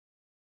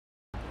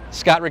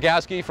Scott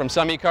Rogowski from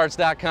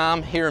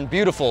Someecards.com here in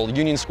beautiful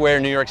Union Square,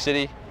 New York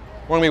City.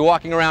 We're going to be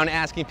walking around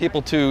asking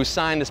people to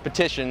sign this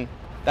petition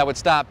that would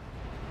stop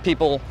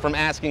people from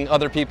asking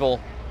other people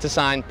to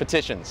sign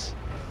petitions.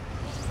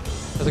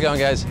 How's it going,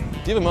 guys? Do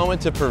you have a moment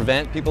to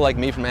prevent people like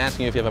me from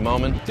asking you if you have a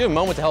moment? Do you have a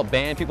moment to help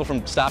ban people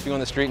from stopping you on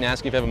the street and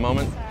asking if you have a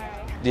moment?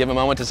 Do you have a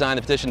moment to sign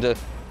the petition to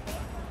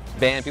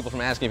ban people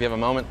from asking if you have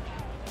a moment?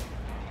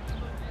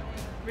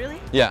 Really?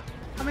 Yeah.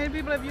 How many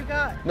people have you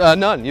got?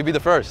 None. You'd be the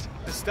first.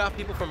 To stop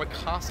people from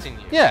accosting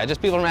you? Yeah,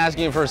 just people from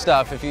asking you for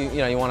stuff if you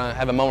want to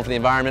have a moment for the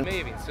environment.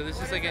 Maybe. So this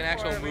is like an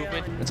actual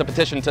movement? It's a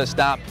petition to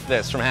stop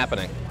this from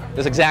happening.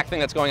 This exact thing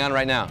that's going on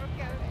right now.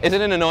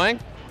 Isn't it annoying?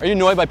 Are you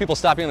annoyed by people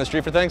stopping on the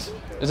street for things?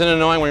 Isn't it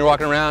annoying when you're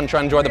walking around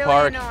trying to enjoy the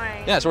park?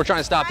 Annoying. Yeah, so we're trying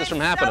to stop this from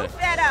happening. I'm so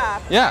fed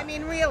up. Yeah. I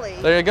mean,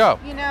 really. There you go.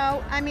 You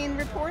know, I mean,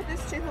 report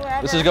this to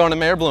whoever. This is going to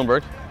Mayor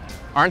Bloomberg.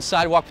 Aren't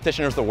sidewalk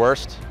petitioners the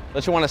worst?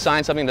 Don't you want to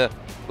sign something that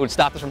would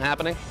stop this from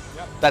happening?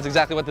 Yep. That's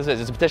exactly what this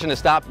is. It's a petition to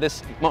stop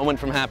this moment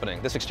from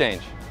happening, this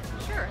exchange.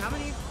 Sure. How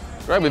many?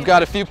 Right, we've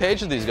got a few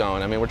pages of these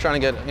going. I mean, we're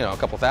trying to get, a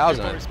couple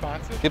thousand. People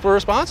responsive? People are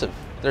responsive.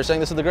 They're saying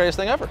this is the greatest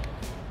thing ever.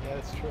 Yeah,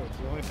 that's true. It's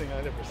the only thing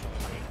I'd ever said.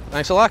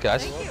 Thanks a lot,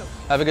 guys. Thank you.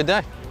 Have a good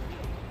day.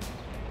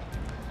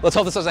 Let's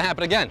hope this doesn't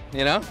happen again,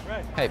 you know?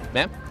 Right. Hey,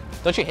 ma'am,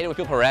 don't you hate it when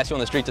people harass you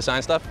on the street to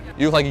sign stuff?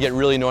 You look like you get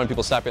really annoyed when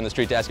people stop you on the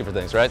street to ask you for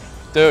things, right?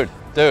 Dude,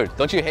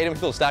 don't you hate it when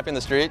people stop you on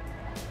the street?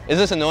 Is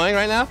this annoying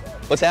right now?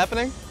 What's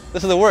happening?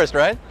 This is the worst,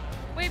 right?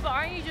 Wait, but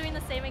aren't you doing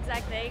the same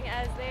exact thing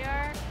as they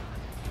are?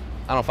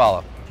 I don't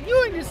follow.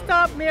 You need to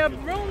stop Mayor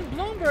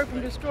Bloomberg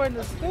from destroying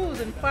the schools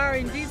and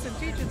firing decent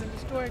teachers and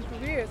destroying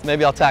careers.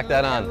 Maybe I'll tack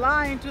that on. And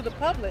lying to the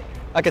public.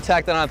 I could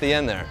tack that on at the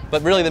end there.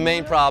 But really the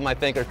main problem, I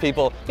think, are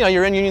people,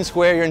 you're in Union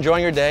Square, you're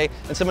enjoying your day,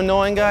 and some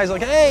annoying guy's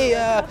like, hey,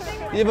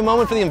 you have a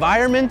moment for the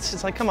environment?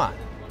 It's like, come on,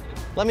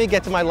 let me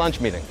get to my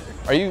lunch meeting.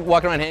 Are you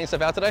walking around handing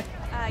stuff out today?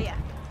 Yeah.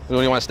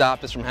 Do you want to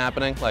stop this from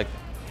happening, like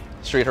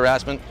street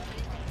harassment?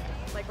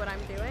 Like what I'm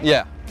doing?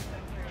 Yeah.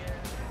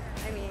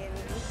 I mean,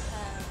 it's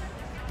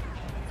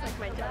like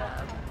my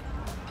job.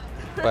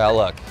 Well,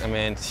 look, I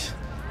mean,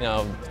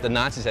 the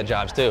Nazis had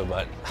jobs too,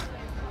 but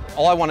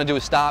all I want to do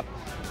is stop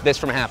this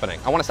from happening.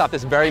 I want to stop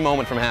this very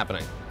moment from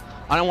happening.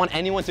 I don't want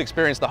anyone to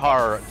experience the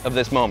horror of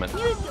this moment.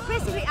 You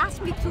basically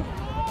asked me to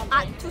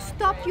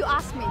stop. You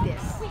asked me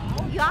this.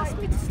 You asked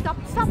me to stop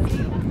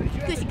it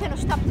because you cannot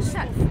stop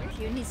yourself.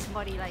 You need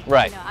somebody like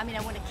right. I mean,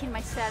 I want to kill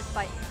myself,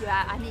 but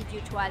I need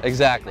you to help.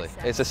 Exactly.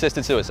 Me It's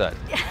assisted suicide.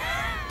 It's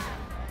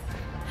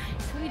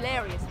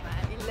hilarious,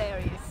 man.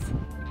 Hilarious.